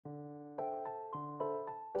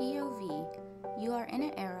POV, you are in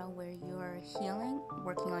an era where you are healing,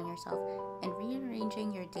 working on yourself, and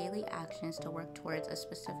rearranging your daily actions to work towards a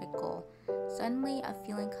specific goal. Suddenly, a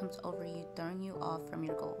feeling comes over you, throwing you off from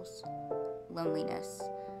your goals. Loneliness.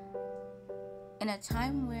 In a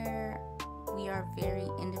time where we are very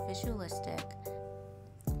individualistic,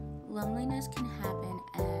 loneliness can happen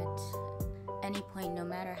at any point, no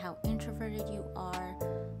matter how introverted you are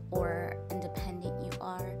or independent you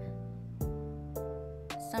are.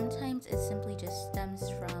 Sometimes it simply just stems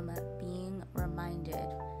from being reminded.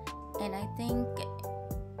 And I think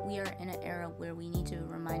we are in an era where we need to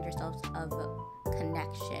remind ourselves of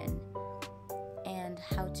connection and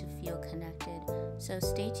how to feel connected. So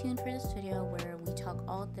stay tuned for this video where we talk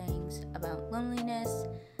all things about loneliness,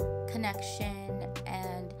 connection,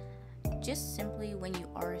 and just simply when you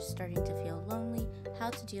are starting to feel lonely,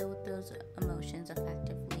 how to deal with those emotions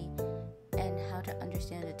effectively, and how to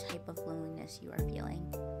understand the type of loneliness you are feeling.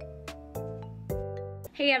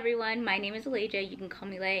 Hey everyone, my name is Elijah. You can call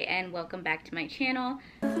me Lay, and welcome back to my channel.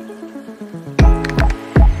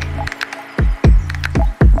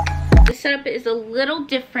 The setup is a little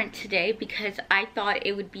different today because I thought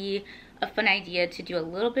it would be a fun idea to do a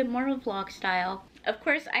little bit more of a vlog style. Of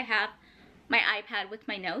course, I have my iPad with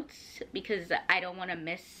my notes because I don't want to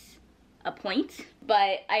miss a point,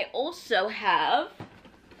 but I also have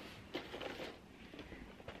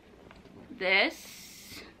this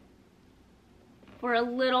for a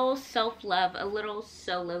little self-love, a little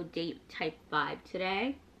solo date type vibe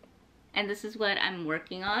today. And this is what I'm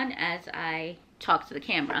working on as I talk to the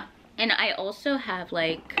camera. And I also have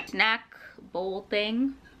like snack bowl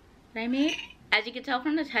thing that I made. As you can tell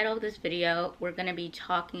from the title of this video, we're gonna be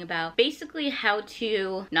talking about basically how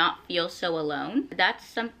to not feel so alone. That's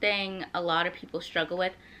something a lot of people struggle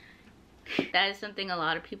with. That is something a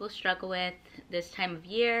lot of people struggle with this time of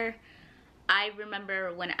year. I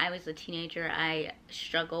remember when I was a teenager, I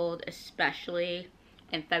struggled, especially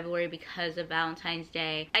in February because of Valentine's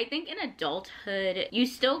Day. I think in adulthood, you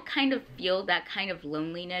still kind of feel that kind of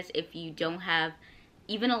loneliness if you don't have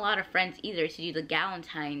even a lot of friends either to do the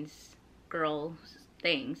Valentine's girl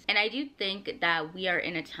things. And I do think that we are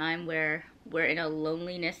in a time where we're in a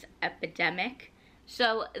loneliness epidemic.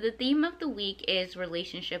 So the theme of the week is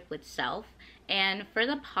relationship with self. And for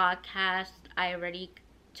the podcast, I already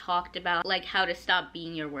talked about like how to stop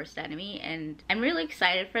being your worst enemy, and I'm really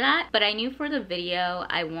excited for that. But I knew for the video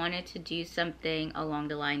I wanted to do something along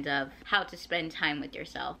the lines of how to spend time with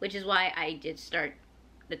yourself, which is why I did start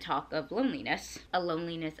the talk of loneliness, a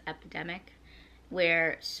loneliness epidemic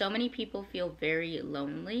where so many people feel very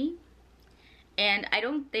lonely. And I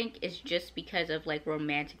don't think it's just because of like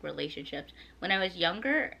romantic relationships. When I was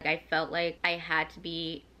younger, I felt like I had to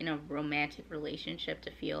be in a romantic relationship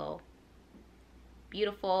to feel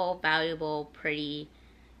beautiful, valuable, pretty,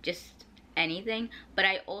 just anything. But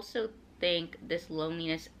I also think this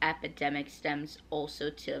loneliness epidemic stems also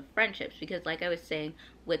to friendships, because like I was saying,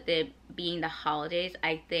 with it being the holidays,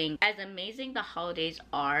 I think as amazing the holidays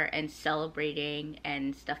are and celebrating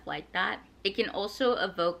and stuff like that, it can also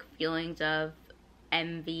evoke feelings of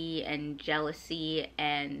envy and jealousy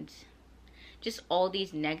and just all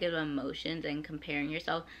these negative emotions and comparing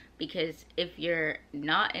yourself. Because if you're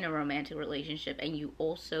not in a romantic relationship and you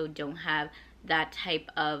also don't have that type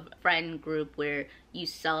of friend group where you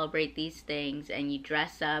celebrate these things and you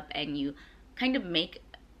dress up and you kind of make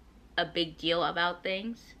a big deal about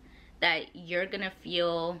things, that you're gonna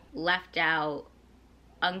feel left out,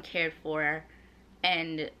 uncared for,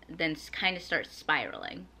 and then kind of start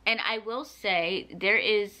spiraling. And I will say there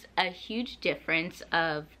is a huge difference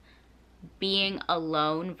of being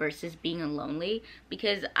alone versus being lonely,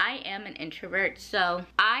 because I am an introvert, so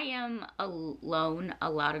I am alone a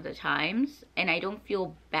lot of the times and I don't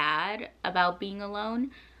feel bad about being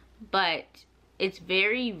alone, but it's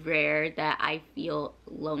very rare that I feel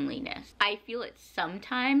loneliness. I feel it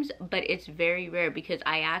sometimes, but it's very rare because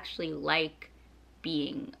I actually like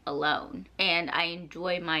being alone and I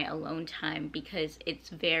enjoy my alone time because it's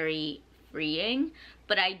very freeing.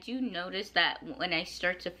 But I do notice that when I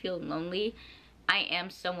start to feel lonely, I am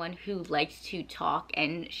someone who likes to talk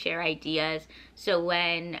and share ideas. So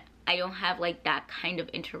when I don't have like that kind of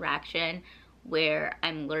interaction where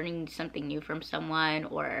I'm learning something new from someone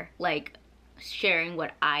or like sharing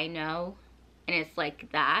what I know, and it's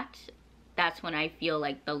like that's when I feel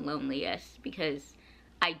like the loneliest, because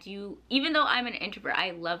I do, even though I'm an introvert,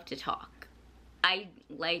 I love to talk. I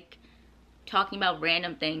like talking about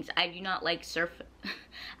random things. I do not like surface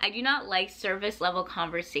level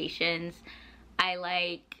conversations. I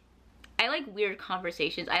like weird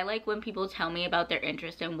conversations. I like when people tell me about their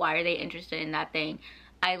interest and why are they interested in that thing.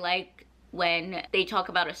 I like when they talk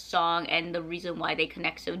about a song and the reason why they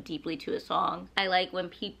connect so deeply to a song. I like when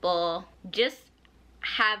people just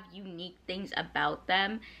have unique things about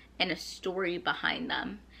them and a story behind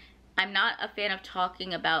them. I'm not a fan of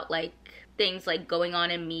talking about like things like going on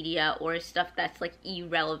in media or stuff that's like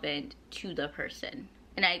irrelevant to the person.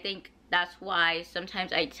 And I think that's why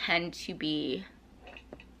sometimes I tend to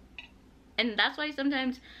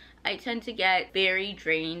get very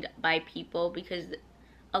drained by people, because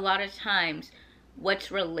a lot of times what's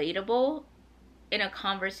relatable in a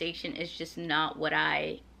conversation is just not what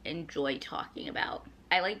I enjoy talking about.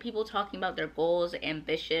 I like people talking about their goals,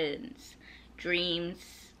 ambitions,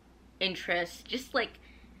 dreams, interests, just like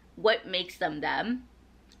what makes them them.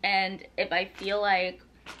 And if I feel like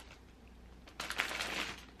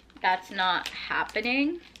that's not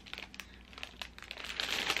happening,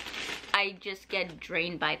 I just get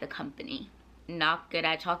drained by the company. Not good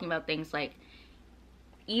at talking about things like,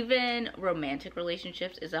 even romantic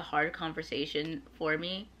relationships is a hard conversation for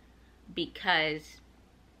me, because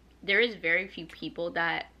there is very few people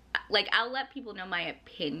that, like, I'll let people know my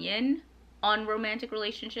opinion on romantic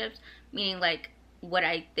relationships, meaning like what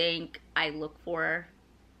I think I look for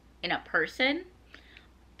in a person,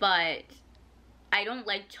 but I don't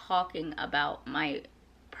like talking about my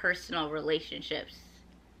personal relationships,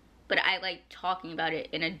 but I like talking about it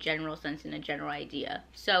in a general sense, in a general idea.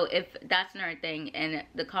 So if that's another thing and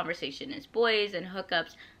the conversation is boys and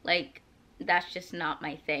hookups, like, that's just not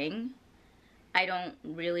my thing. I don't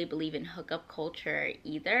really believe in hookup culture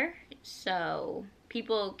either. So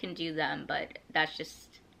people can do them, but that's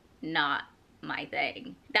just not my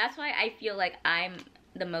thing. That's why I feel like I'm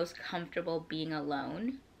the most comfortable being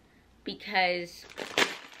alone, because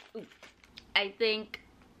I think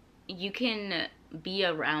you can be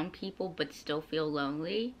around people but still feel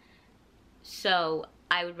lonely. So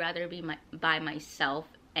I would rather be by myself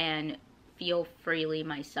and feel freely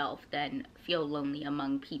myself than feel lonely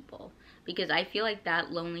among people, because I feel like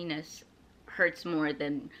that loneliness hurts more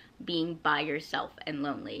than being by yourself and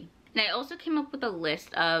lonely. And I also came up with a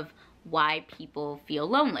list of why people feel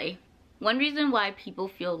lonely. One reason why people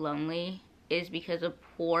feel lonely is because of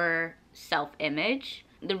poor self-image.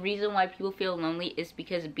 The reason why people feel lonely is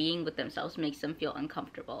because being with themselves makes them feel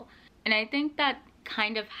uncomfortable. And I think that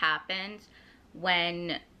kind of happens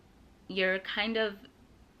when you're kind of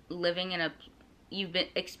living in you've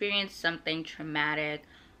experienced something traumatic,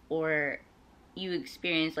 or you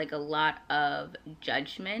experience like a lot of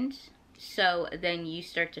judgment. So then you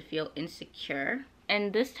start to feel insecure.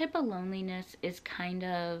 And this type of loneliness is kind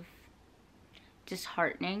of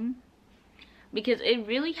disheartening, because it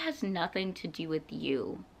really has nothing to do with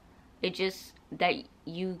you. It's just that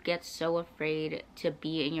you get so afraid to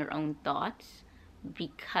be in your own thoughts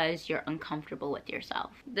because you're uncomfortable with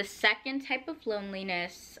yourself. The second type of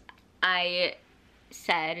loneliness I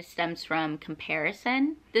said stems from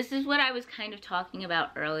comparison. This is what I was kind of talking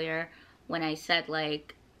about earlier when I said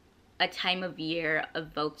like a time of year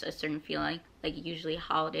evokes a certain feeling, like usually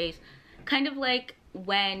holidays, kind of like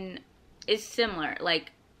when it's similar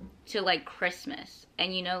like to like Christmas.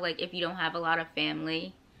 And you know, like if you don't have a lot of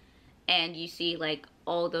family and you see like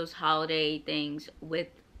all those holiday things with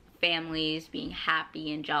families being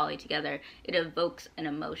happy and jolly together, it evokes an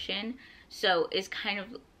emotion. So it's kind of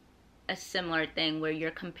a similar thing where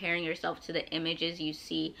you're comparing yourself to the images you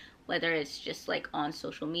see, whether it's just like on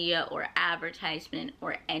social media or advertisement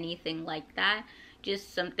or anything like that.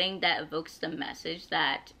 Just something that evokes the message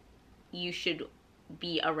that you should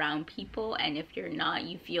be around people, and if you're not,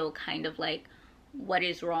 you feel kind of like, what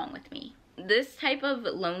is wrong with me? This type of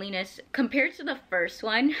loneliness, compared to the first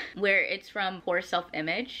one where it's from poor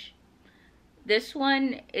self-image, this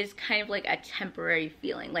one is kind of like a temporary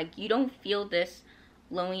feeling. Like you don't feel this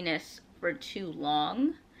loneliness for too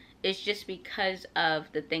long. It's just because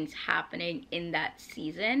of the things happening in that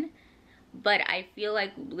season. But I feel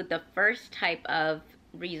like with the first type of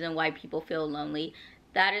reason why people feel lonely,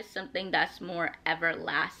 that is something that's more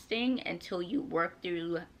everlasting until you work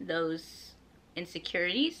through those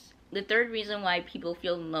insecurities. The third reason why people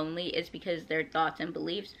feel lonely is because their thoughts and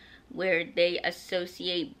beliefs, where they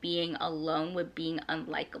associate being alone with being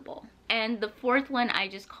unlikable. And the fourth one, I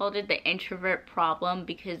just called it the introvert problem,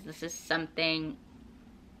 because this is something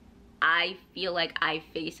I feel like I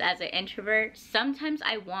face as an introvert. Sometimes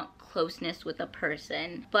I want closeness with a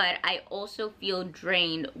person, but I also feel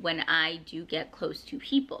drained when I do get close to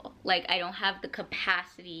people. Like I don't have the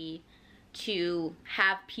capacity to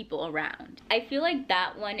have people around. I feel like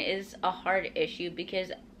that one is a hard issue,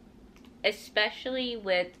 because especially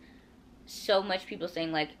with so much people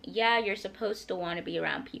saying like, yeah, you're supposed to want to be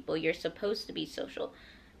around people, you're supposed to be social,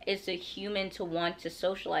 is a human to want to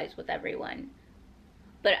socialize with everyone.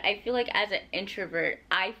 But I feel like as an introvert,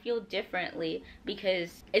 I feel differently,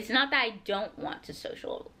 because it's not that I don't want to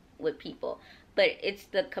social with people, but it's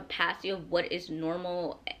the capacity of what is a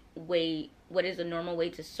normal way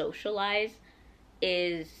to socialize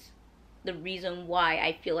is the reason why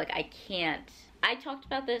I feel like I can't. I talked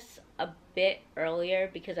about this a bit earlier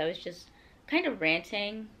because I was just kind of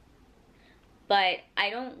ranting, but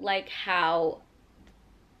I don't like how,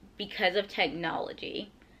 because of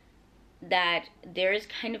technology, that there is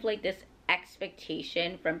kind of like this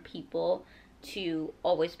expectation from people to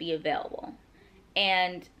always be available.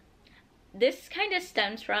 And this kind of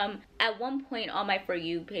stems from, at one point on my For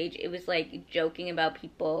You page, it was like joking about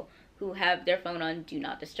people who have their phone on Do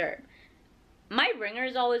Not Disturb. My ringer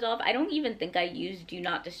is always off. I don't even think I use Do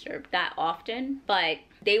Not Disturb that often, but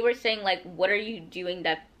they were saying like, what are you doing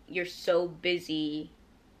that you're so busy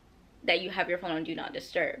that you have your phone on Do Not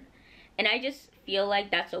Disturb? And I just feel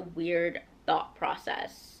like that's a weird thought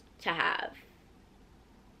process to have,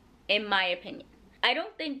 in my opinion. I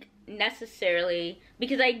don't think necessarily,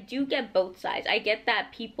 because I do get both sides. I get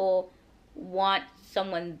that people want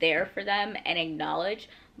someone there for them and acknowledge,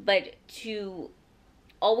 but to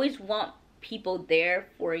always want people there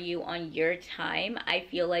for you on your time, I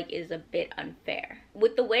feel like is a bit unfair.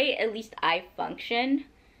 With the way at least I function,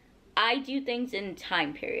 I do things in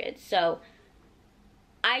time periods. So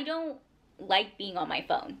I don't like being on my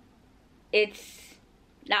phone. It's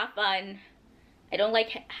not fun. I don't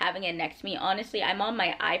like having it next to me. Honestly, I'm on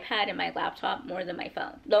my iPad and my laptop more than my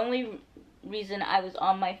phone. The only reason I was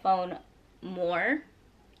on my phone more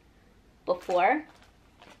before,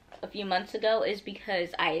 a few months ago, is because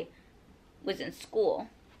I was in school.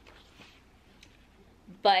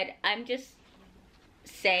 But I'm just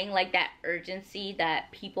saying, like, that urgency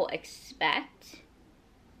that people expect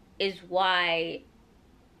is why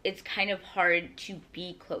it's kind of hard to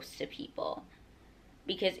be close to people.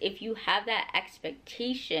 Because if you have that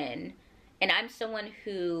expectation, and I'm someone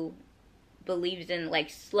who believes in like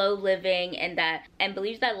slow living and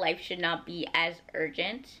believes that life should not be as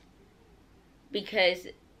urgent, because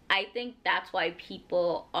I think that's why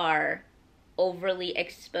people are overly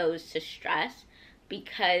exposed to stress,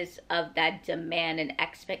 because of that demand and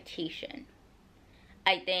expectation.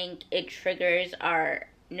 I think it triggers our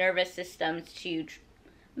nervous systems to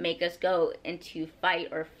make us go into fight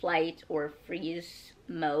or flight or freeze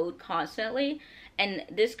mode constantly. And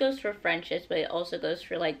this goes for friendships, but it also goes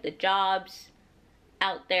for like the jobs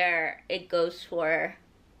out there. It goes for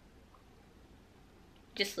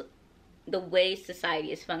just the way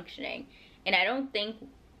society is functioning. And I don't think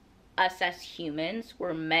us as humans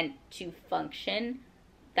were meant to function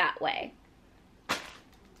that way.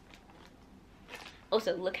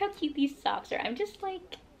 Also, look how cute these socks are. I'm just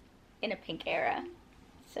like in a pink era.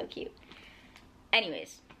 So cute.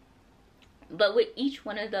 Anyways, but with each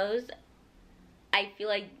one of those, I feel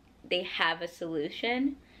like they have a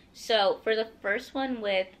solution. So for the first one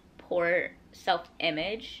with poor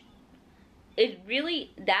self-image, it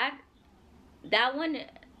really, that one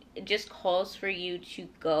just calls for you to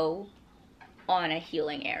go on a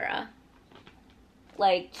healing era.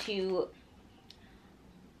 Like, to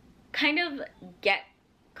kind of get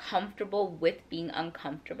comfortable with being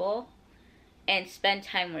uncomfortable and spend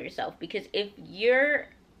time with yourself. Because if you're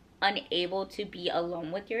unable to be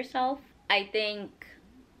alone with yourself, I think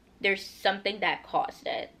there's something that caused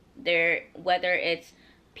it. Whether it's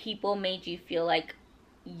people made you feel like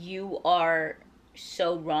you are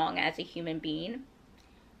so wrong as a human being,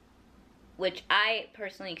 which I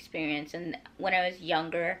personally experienced, and when I was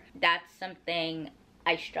younger, that's something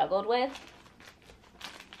I struggled with.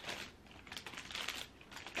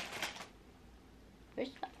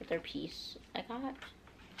 Where's the other piece I got?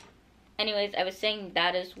 Anyways, I was saying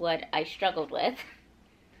that is what I struggled with.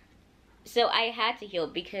 So I had to heal,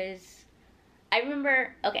 because I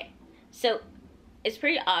remember, okay, so it's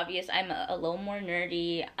pretty obvious I'm a little more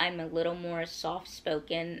nerdy. I'm a little more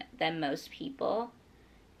soft-spoken than most people.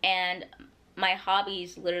 And my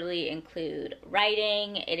hobbies literally include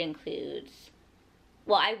writing. It includes,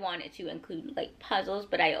 well, I want it to include like puzzles,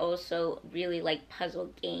 but I also really like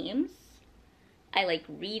puzzle games. I like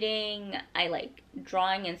reading. I like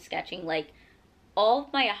drawing and sketching. Like, all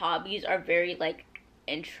of my hobbies are very like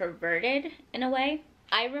introverted in a way.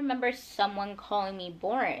 I remember someone calling me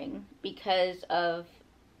boring because of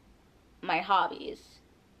my hobbies,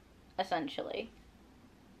 essentially.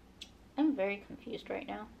 I'm very confused right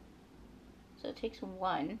now. So it takes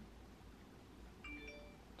 1,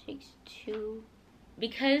 takes 2.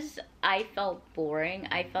 Because I felt boring,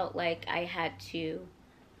 I felt like I had to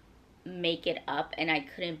make it up and I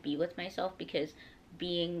couldn't be with myself, because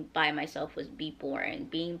being by myself would be boring.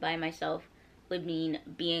 Being by myself would mean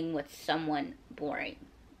being with someone boring,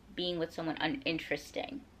 being with someone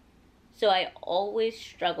uninteresting. So I always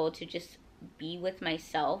struggled to just be with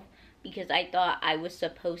myself because I thought I was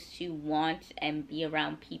supposed to want and be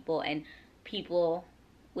around people, and people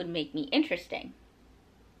would make me interesting.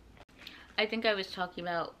 I think I was talking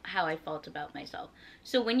about how I felt about myself.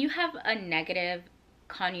 So when you have a negative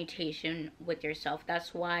connotation with yourself,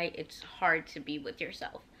 that's why it's hard to be with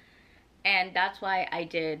yourself. And that's why I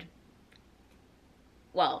did,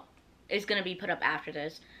 well, it's gonna be put up after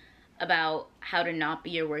this, about how to not be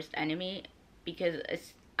your worst enemy, because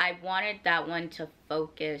I wanted that one to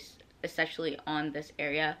focus especially on this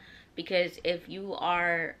area, because if you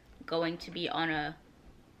are going to be on a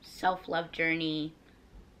self-love journey,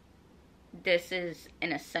 this is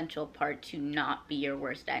an essential part to not be your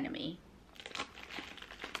worst enemy.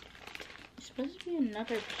 There's supposed to be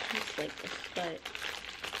another piece like this, but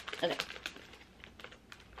okay.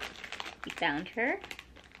 We found her.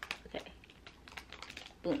 Okay.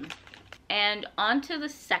 Boom. And on to the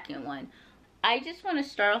second one. I just want to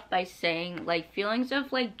start off by saying, like, feelings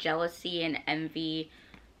of like jealousy and envy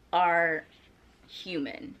are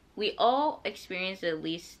human. We all experience it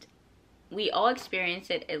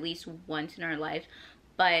at least once in our lives,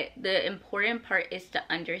 but the important part is to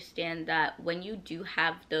understand that when you do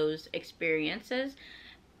have those experiences,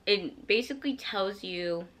 it basically tells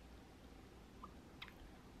you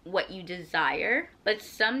what you desire, but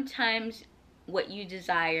sometimes what you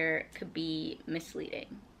desire could be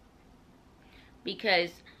misleading,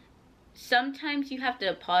 because sometimes you have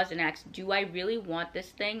to pause and ask, do I really want this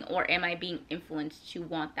thing, or am I being influenced to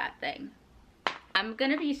want that thing? I'm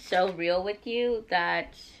gonna be so real with you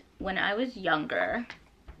that when I was younger,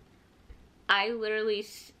 I literally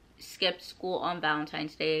skipped school on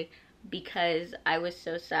Valentine's Day because I was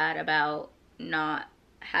so sad about not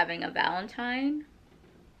having a Valentine.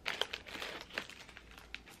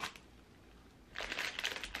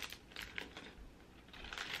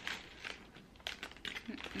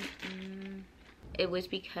 It was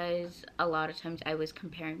because a lot of times I was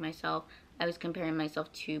comparing myself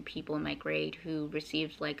to people in my grade who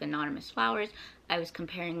received like anonymous flowers. I was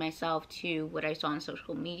comparing myself to what I saw on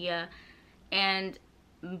social media, and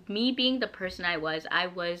me being the person I was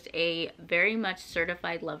a very much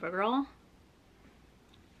certified lover girl.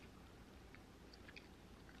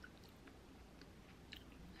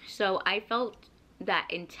 So I felt that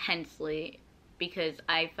intensely because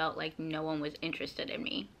I felt like no one was interested in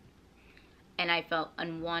me. And I felt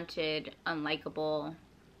unwanted, unlikable,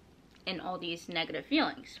 and all these negative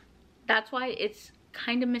feelings. That's why it's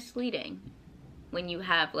kind of misleading when you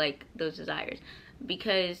have like those desires,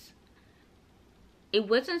 because it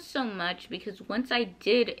wasn't so much because once I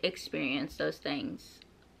did experience those things,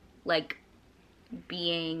 like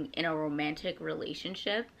being in a romantic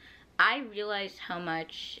relationship, I realized how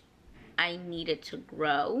much I needed to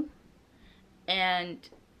grow, and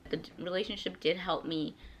the relationship did help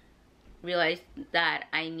me realize that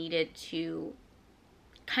I needed to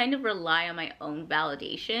kind of rely on my own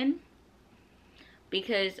validation,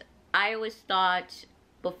 because I always thought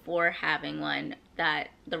before having one that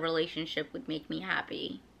the relationship would make me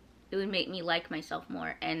happy. It would make me like myself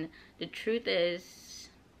more, and the truth is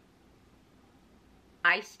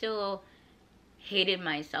I still hated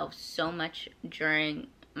myself so much during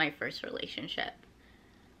my first relationship,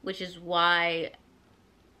 which is why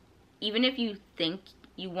even if you think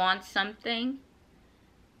you want something,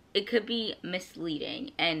 it could be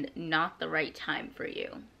misleading and not the right time for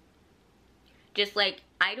you. Just like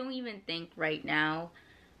I don't even think right now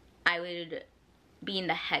I would be in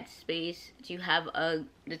the headspace to have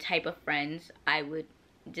the type of friends I would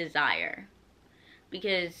desire,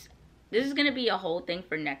 because this is gonna be a whole thing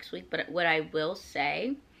for next week. But what I will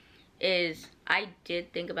say is I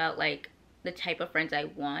did think about like the type of friends I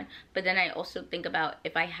want, but then I also think about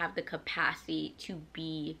if I have the capacity to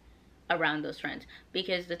be around those friends,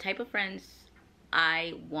 because the type of friends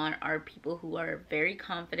I want are people who are very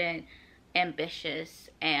confident, ambitious,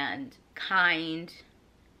 and kind.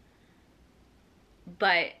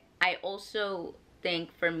 But I also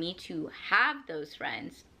think for me to have those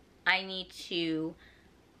friends, I need to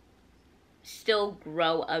still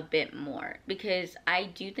grow a bit more, because I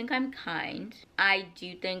do think I'm kind, I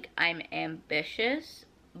do think I'm ambitious,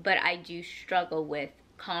 but I do struggle with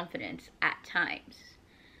confidence at times.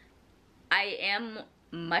 I am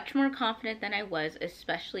much more confident than I was,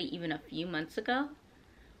 especially even a few months ago,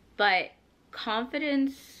 but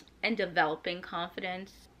confidence and developing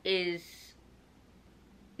confidence is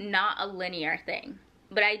not a linear thing.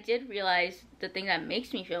 But I did realize the thing that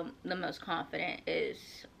makes me feel the most confident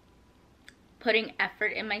is putting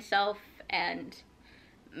effort in myself and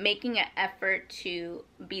making an effort to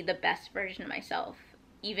be the best version of myself,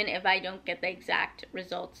 even if I don't get the exact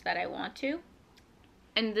results that I want to.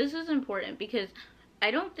 And this is important because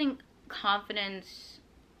I don't think confidence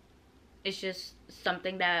is just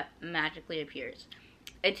something that magically appears.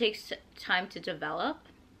 It takes time to develop,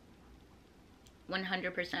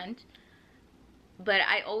 100%. But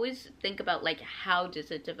I always think about, like, how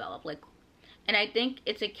does it develop? Like, and I think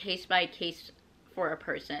it's a case by case for a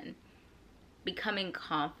person. Becoming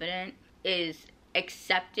confident is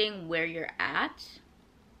accepting where you're at,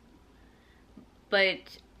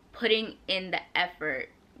 but putting in the effort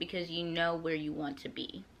because you know where you want to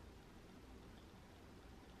be.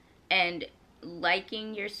 And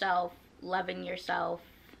liking yourself, loving yourself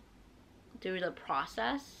through the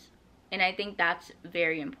process. And I think that's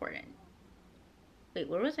very important. Wait,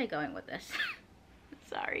 where was I going with this?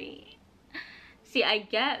 Sorry. See, I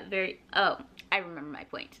get very... Oh, I remember my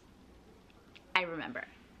point. I remember.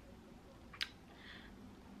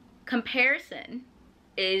 Comparison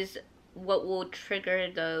is what will trigger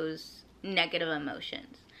those negative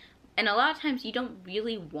emotions. And a lot of times you don't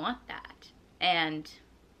really want that. And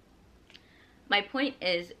my point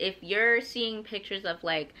is, if you're seeing pictures of,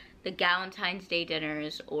 like, the Valentine's Day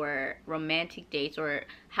dinners or romantic dates or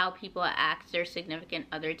how people ask their significant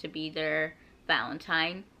other to be their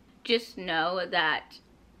Valentine, just know that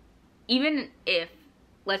even if,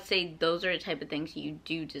 let's say, those are the type of things you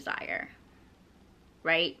do desire,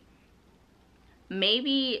 right?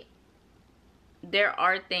 Maybe there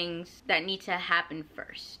are things that need to happen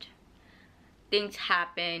first. Things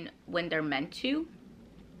happen when they're meant to.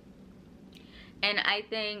 And I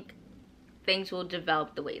think things will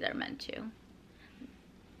develop the way they're meant to.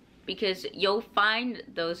 Because you'll find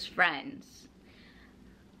those friends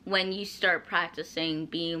when you start practicing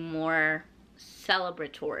being more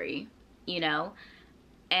celebratory, you know,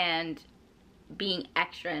 and being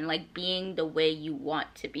extra and, like, being the way you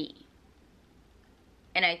want to be.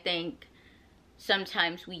 And I think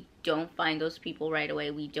sometimes we don't find those people right away.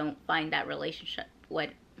 We don't find that relationship. What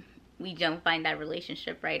we don't find that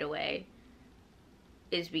relationship right away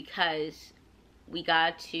is because we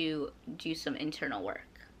got to do some internal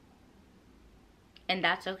work. And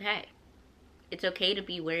that's okay. It's okay to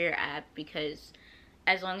be where you're at, because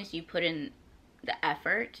as long as you put in the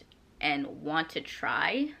effort and want to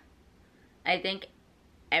try, I think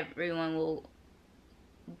everyone will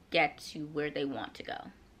get to where they want to go.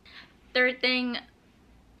 Third thing,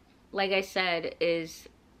 like I said, is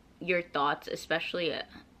your thoughts, especially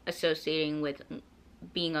associating with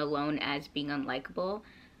being alone as being unlikable.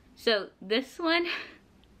 So this one,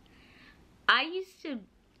 I used to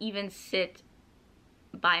even sit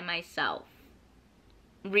by myself.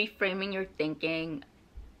 Reframing your thinking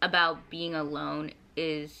about being alone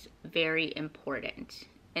is very important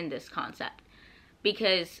in this concept.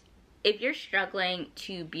 Because if you're struggling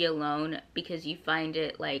to be alone because you find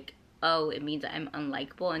it like, oh, it means I'm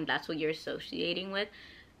unlikable, and that's what you're associating with,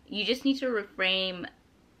 you just need to reframe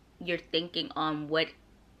your thinking on what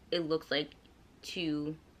it looks like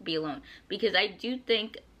to be alone. Because I do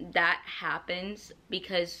think that happens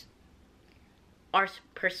because our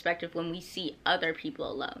perspective when we see other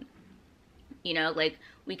people alone, you know, like,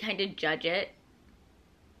 we kind of judge it.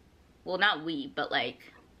 Well, not we, but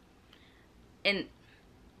like, and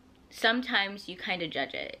sometimes you kind of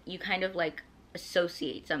judge it. You kind of like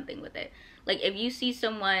associate something with it. Like, if you see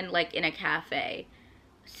someone like in a cafe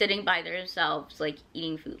sitting by themselves, like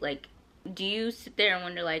eating food, like, do you sit there and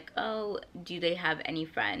wonder like, oh, do they have any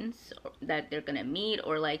friends that they're gonna meet,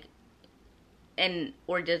 or like, and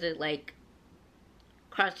or does it like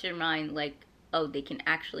cross your mind like, oh, they can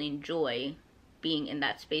actually enjoy being in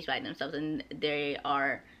that space by themselves and they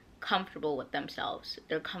are comfortable with themselves,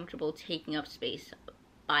 they're comfortable taking up space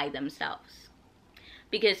by themselves?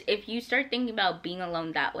 Because if you start thinking about being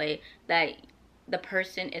alone that way, that the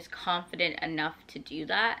person is confident enough to do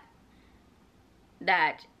that,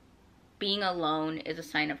 that being alone is a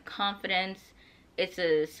sign of confidence, it's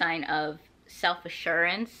a sign of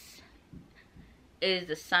self-assurance, is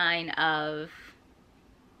a sign of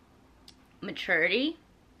maturity,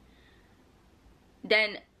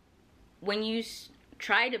 then when you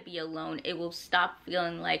try to be alone, it will stop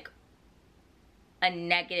feeling like a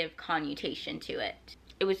negative connotation to it.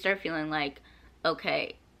 It would start feeling like,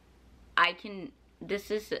 okay, I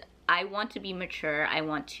want to be mature, I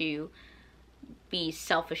want to be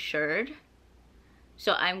self-assured,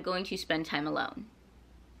 so I'm going to spend time alone.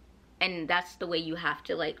 And that's the way you have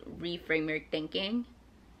to like reframe your thinking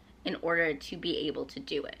in order to be able to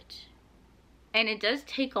do it. And it does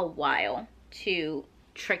take a while to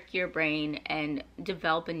trick your brain and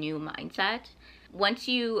develop a new mindset. Once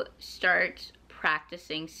you start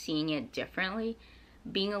practicing seeing it differently,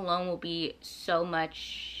 being alone will be so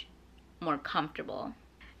much more comfortable.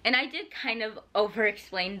 And I did kind of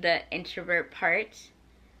over-explain the introvert part,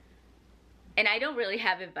 and I don't really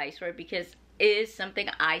have advice for it because it is something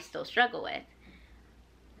I still struggle with.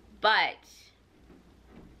 But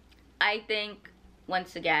I think,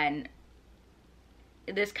 once again,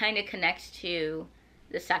 this kind of connects to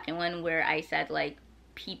the second one where I said, like,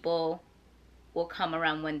 people will come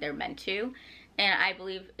around when they're meant to. And I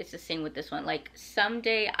believe it's the same with this one. Like,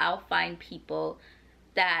 someday I'll find people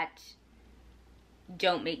that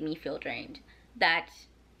don't make me feel drained. That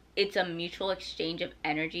it's a mutual exchange of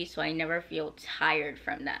energy, so I never feel tired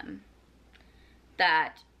from them.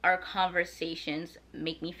 That our conversations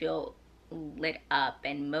make me feel lit up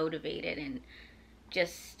and motivated and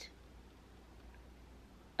just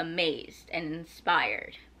amazed and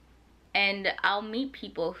inspired. And I'll meet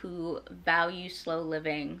people who value slow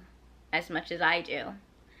living as much as I do,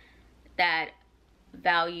 that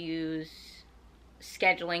values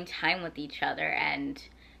scheduling time with each other and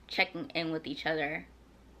checking in with each other.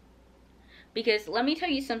 Because let me tell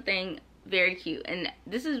you something very cute, and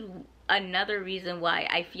this is another reason why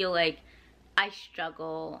I feel like I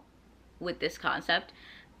struggle with this concept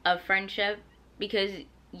of friendship. Because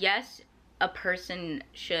yes, a person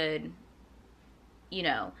should, you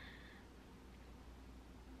know,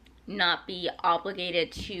 not be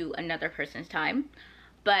obligated to another person's time.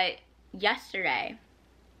 But yesterday,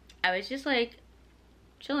 I was just like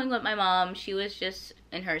chilling with my mom. She was just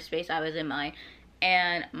in her space, I was in mine.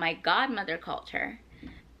 And my godmother called her.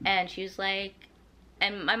 And she was like,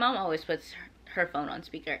 and my mom always puts her phone on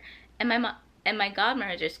speaker. And my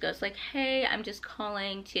godmother just goes like, hey, I'm just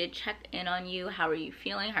calling to check in on you. How are you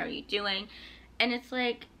feeling? How are you doing? And it's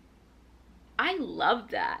like, I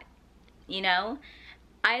love that, you know?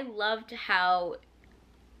 I loved how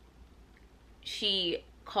she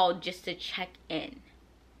called just to check in,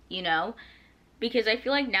 you know? Because I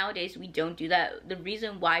feel like nowadays we don't do that. The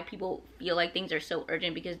reason why people feel like things are so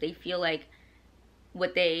urgent because they feel like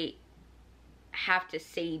what they have to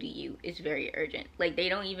say to you is very urgent. Like, they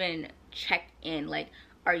don't even check in. Like,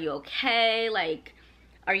 are you okay? Like,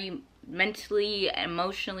 are you mentally,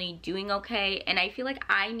 emotionally doing okay? And I feel like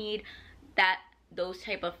I need those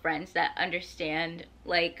type of friends that understand.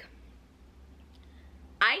 Like,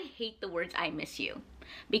 I hate the words I miss you,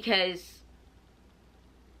 because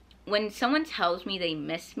when someone tells me they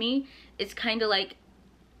miss me, it's kind of like,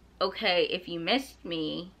 okay, if you missed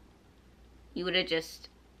me, you would have just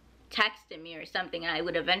texted me or something and I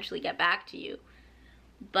would eventually get back to you.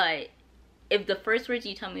 But if the first words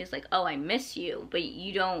you tell me is like, oh, I miss you, but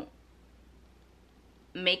you don't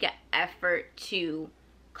make an effort to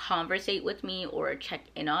conversate with me or check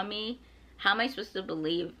in on me, how am I supposed to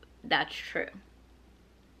believe that's true?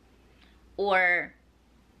 Or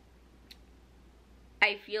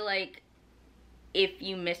I feel like if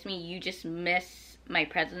you miss me, you just miss my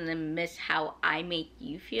presence and miss how I make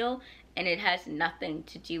you feel, and it has nothing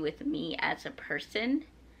to do with me as a person.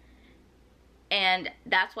 And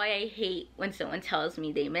that's why I hate when someone tells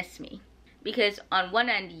me they miss me. Because on one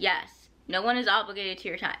end, yes, no one is obligated to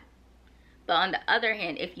your time. But on the other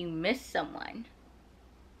hand, if you miss someone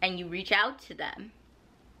and you reach out to them,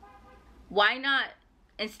 why not,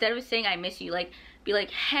 instead of saying I miss you, like, be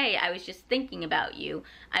like, hey, I was just thinking about you.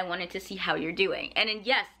 I wanted to see how you're doing. And then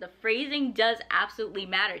yes, the phrasing does absolutely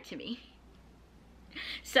matter to me.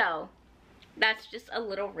 So that's just a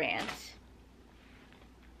little rant.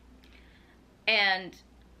 And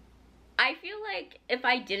I feel like if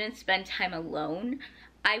I didn't spend time alone,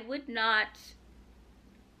 I would not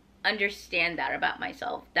understand that about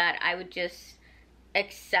myself, that I would just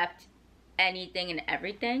accept anything and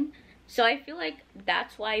everything. So I feel like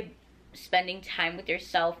that's why spending time with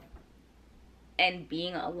yourself and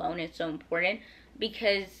being alone is so important,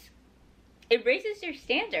 because it raises your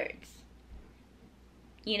standards,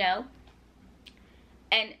 you know?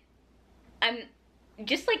 And I'm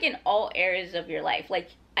just like in all areas of your life, like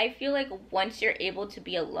I feel like once you're able to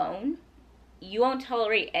be alone, you won't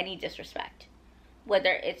tolerate any disrespect,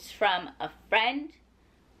 whether it's from a friend,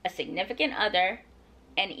 a significant other,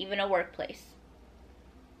 and even a workplace.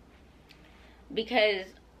 Because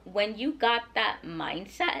when you got that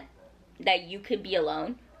mindset that you could be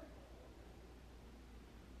alone,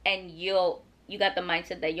 and you got the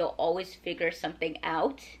mindset that you'll always figure something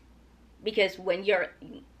out, because when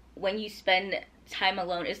you spend time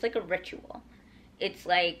alone, it's like a ritual. It's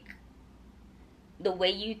like the way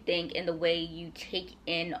you think and the way you take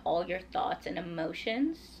in all your thoughts and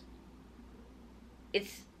emotions,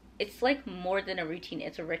 it's It's like more than a routine,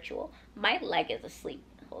 it's a ritual. My leg is asleep.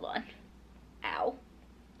 Hold on. Ow.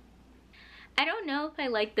 I don't know if I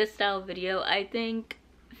like this style of video. I think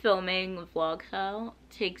filming vlog style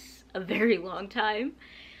takes a very long time.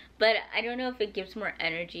 But I don't know if it gives more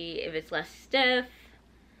energy, if it's less stiff.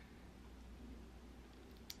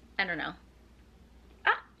 I don't know.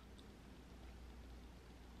 Ah!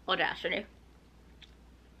 Audacity.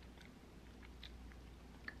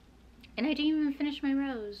 And I didn't even finish my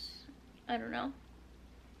rose. I don't know.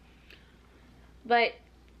 But,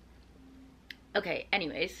 okay,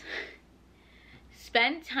 anyways.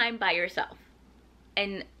 Spend time by yourself.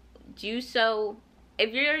 And do so,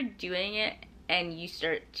 if you're doing it and you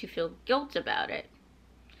start to feel guilt about it,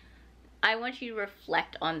 I want you to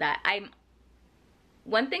reflect on that.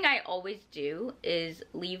 One thing I always do is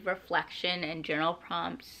leave reflection and journal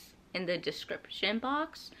prompts in the description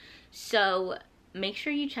box. So make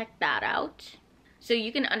sure you check that out. So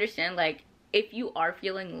you can understand, like, if you are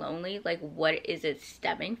feeling lonely, like, what is it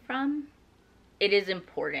stemming from? It is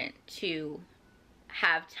important to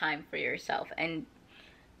have time for yourself and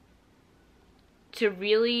to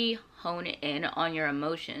really hone in on your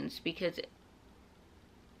emotions, because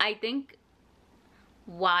I think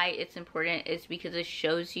why it's important is because it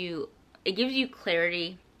shows you, it gives you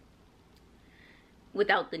clarity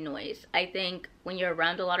without the noise. I think when you're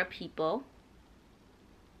around a lot of people,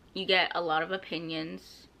 you get a lot of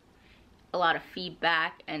opinions, a lot of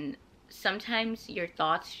feedback, and sometimes your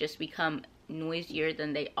thoughts just become noisier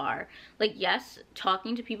than they are. Like, yes,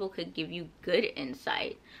 talking to people could give you good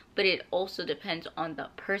insight, but it also depends on the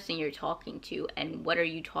person you're talking to and what are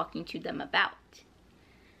you talking to them about.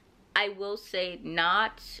 I will say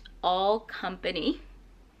not all company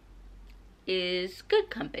is good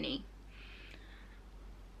company.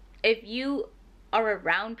 If you are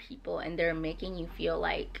around people and they're making you feel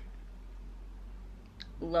like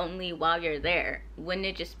lonely while you're there, wouldn't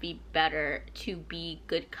it just be better to be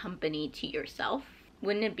good company to yourself?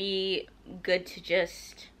 Wouldn't it be good to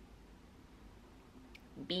just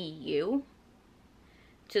be you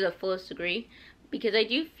to the fullest degree? Because I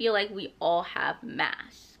do feel like we all have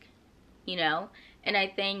masks, you know? And I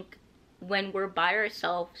think when we're by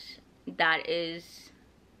ourselves, that is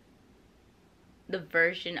the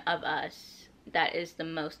version of us that is the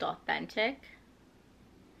most authentic.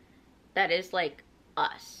 That is like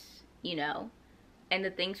us, you know? And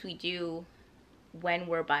the things we do when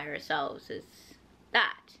we're by ourselves is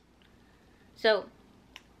that. So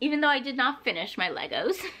even though I did not finish my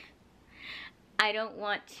Legos, I don't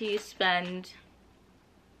want to spend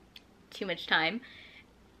too much time.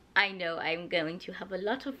 I know I'm going to have a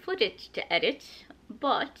lot of footage to edit,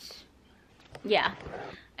 but yeah,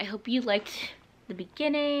 I hope you liked the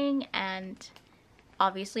beginning, and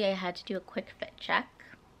obviously I had to do a quick fit check.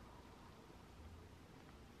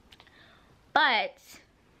 But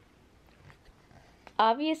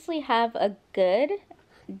obviously have a good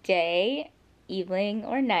day, evening,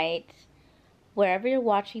 or night, wherever you're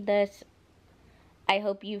watching this. I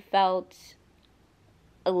hope you felt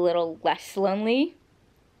a little less lonely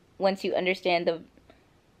once you understand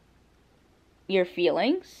your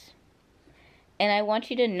feelings. And I want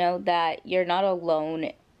you to know that you're not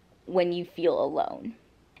alone when you feel alone.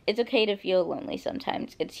 It's okay to feel lonely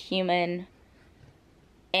sometimes. It's human.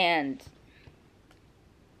 And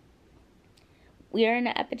we are in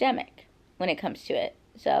an epidemic when it comes to it.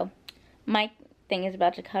 So my thing is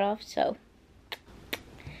about to cut off, so